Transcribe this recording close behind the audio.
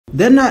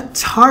They're not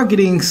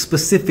targeting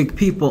specific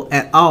people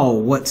at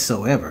all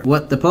whatsoever.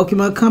 What the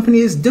Pokemon Company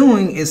is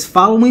doing is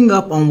following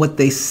up on what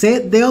they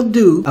said they'll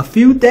do a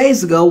few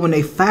days ago when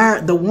they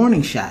fired the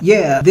warning shot.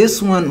 Yeah,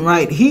 this one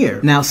right here.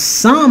 Now,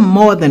 some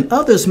more than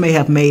others may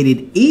have made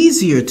it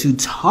easier to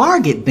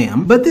target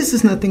them, but this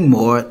is nothing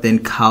more than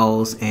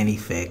cause and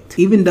effect.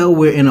 Even though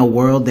we're in a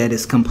world that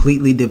is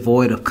completely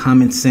devoid of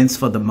common sense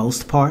for the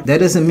most part, that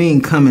doesn't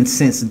mean common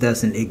sense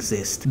doesn't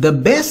exist. The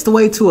best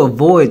way to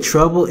avoid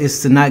trouble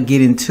is to not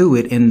get into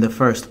it in the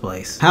first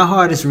place. How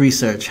hard is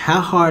research?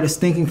 How hard is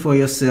thinking for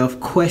yourself,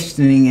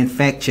 questioning and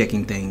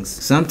fact-checking things?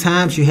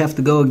 Sometimes you have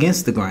to go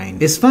against the grain.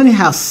 It's funny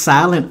how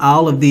silent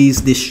all of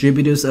these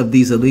distributors of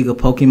these illegal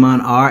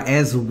Pokemon are,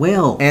 as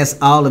well as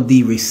all of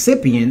the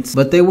recipients,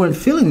 but they weren't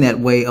feeling that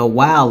way a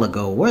while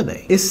ago, were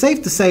they? It's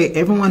safe to say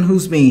everyone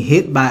who's being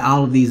hit by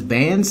all of these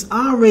bans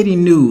already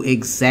knew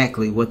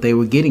exactly what they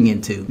were getting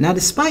into. Now,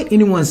 despite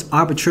anyone's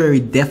arbitrary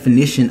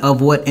definition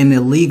of what an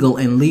illegal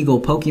and legal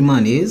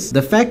Pokemon is,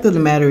 the fact of the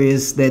matter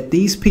is that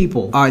these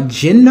people are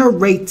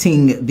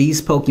generating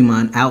these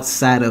Pokemon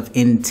outside of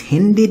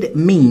intended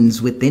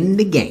means within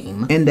the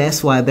game, and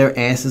that's why their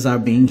asses are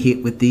being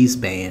hit with these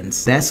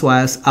bans. That's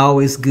why it's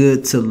always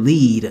good to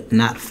lead,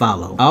 not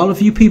follow. All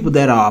of you people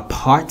that are a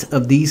part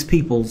of these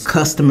people's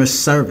customer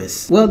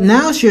service, well,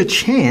 now's your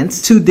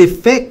chance to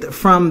defect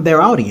from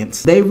their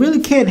audience. They really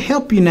can't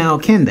help you now,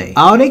 can they?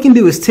 All they can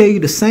do is tell you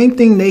the same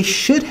thing they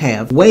should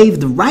have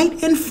waved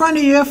right in front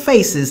of your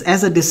faces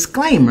as a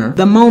disclaimer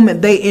the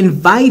moment they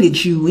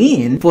invited you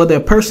in for their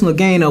personal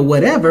gain or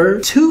whatever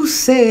to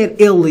said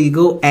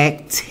illegal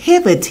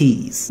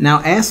activities.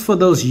 Now, as for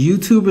those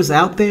YouTubers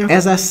out there,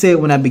 as I said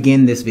when I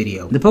began this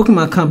video, the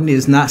Pokemon Company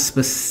is not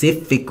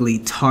specifically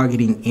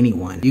targeting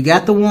anyone. You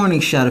got the warning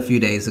shot a few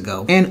days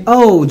ago, and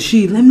oh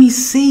gee, let me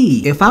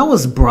see. If I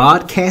was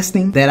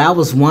broadcasting that I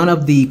was one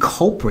of the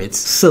culprits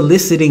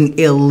soliciting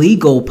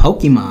illegal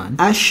Pokemon,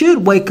 I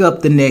should wake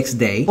up the next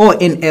day, or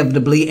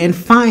inevitably, and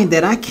find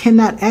that I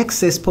cannot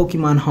access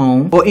Pokemon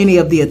Home or any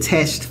of the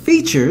attached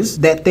features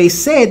that they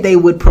said they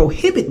would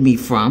prohibit me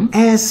from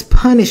as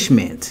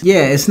punishment.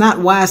 Yeah, it's not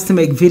wise to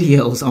make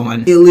videos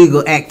on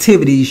illegal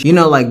activities, you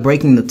know, like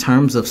breaking the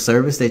terms of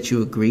service that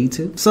you agreed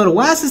to. So the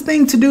wisest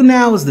thing to do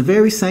now is the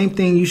very same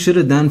thing you should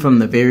have done from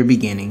the very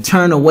beginning.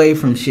 Turn away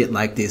from shit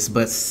like this.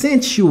 But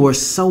since you were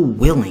so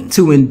willing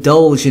to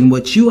indulge in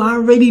what you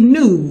already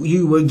knew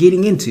you were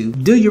getting into,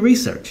 do your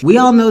research. We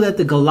all know that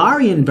the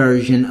Galarian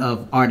version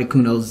of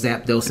Articuno,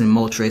 Zapdos, and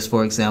Moltres,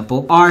 for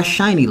example, are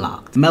shiny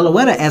locked.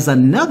 Meloetta, as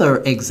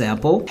another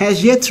example,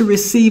 has yet to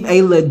receive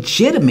a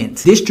legitimate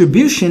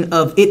distribution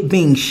of it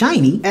being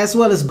shiny, as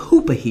well as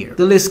Hoopa here.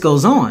 The list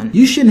goes on.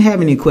 You shouldn't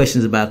have any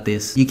questions about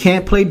this. You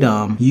can't play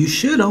dumb. You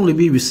should only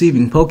be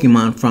receiving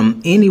Pokemon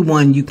from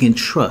anyone you can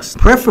trust,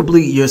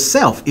 preferably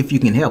yourself if you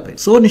can help it.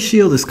 Sword and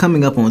Shield is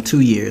coming up on 2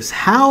 years.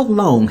 How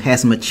long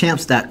has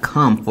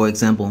Machamps.com, for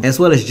example, as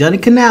well as Johnny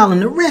Canal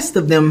and the rest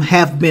of them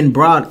have been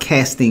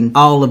broadcasting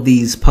all of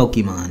these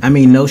Pokemon? I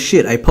mean, no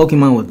shit, a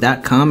Pokemon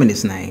with .com in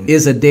its name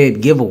is a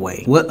dead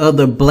giveaway. What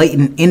other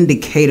blatant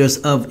indicators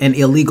of an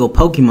illegal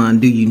Pokemon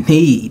do you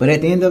need? But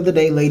at the end of the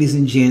day, ladies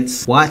and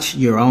gents, watch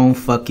your own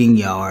fucking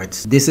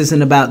yards. This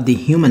isn't about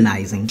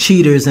dehumanizing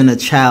cheaters in a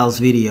child's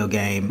video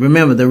game.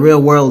 Remember, the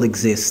real world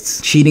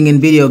exists. Cheating in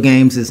video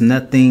games is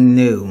nothing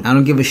new. I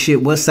don't give a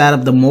shit what side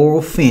of the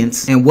moral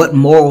fence and what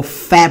moral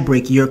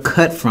fabric you're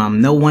cut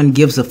from. No one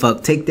gives a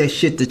fuck. Take that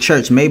shit to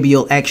church. Maybe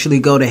you'll actually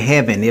go to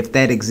heaven if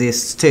that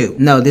exists too.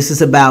 No, this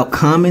is about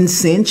common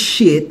sense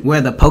shit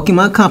where the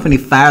Pokemon Company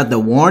fired the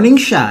warning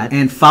shot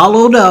and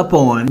followed up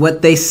on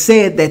what they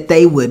said that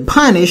they would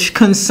punish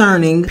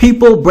concerning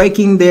people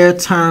breaking their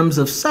terms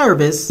of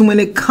service when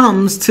it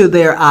comes to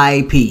their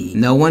IP.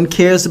 No one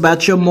cares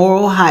about your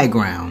moral high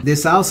ground.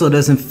 This also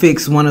doesn't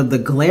fix one of the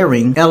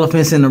glaring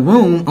elephants in the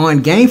room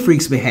on Game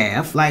Freak's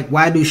behalf, like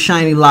why do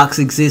shiny locks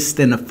exist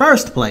in the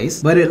first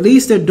place, but at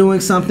least they're doing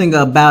something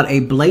about a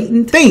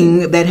blatant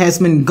thing that has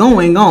been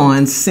going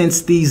on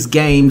since these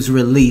games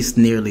released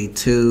nearly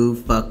 2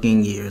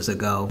 fucking years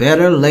ago.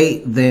 Better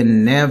late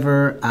than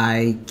never,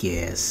 I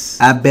guess.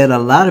 I bet a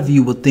lot of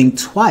you will think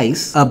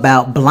twice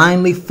about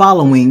blindly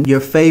following your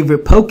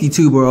favorite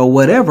PokeTuber or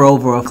whatever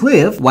over a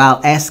cliff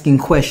while asking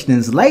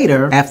questions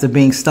later after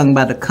being stung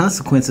by the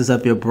consequences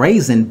of your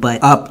brazen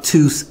but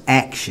obtuse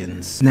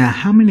actions. Now,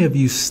 how many of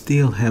you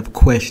still have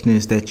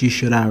questions that you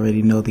should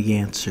already know the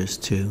answers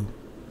to?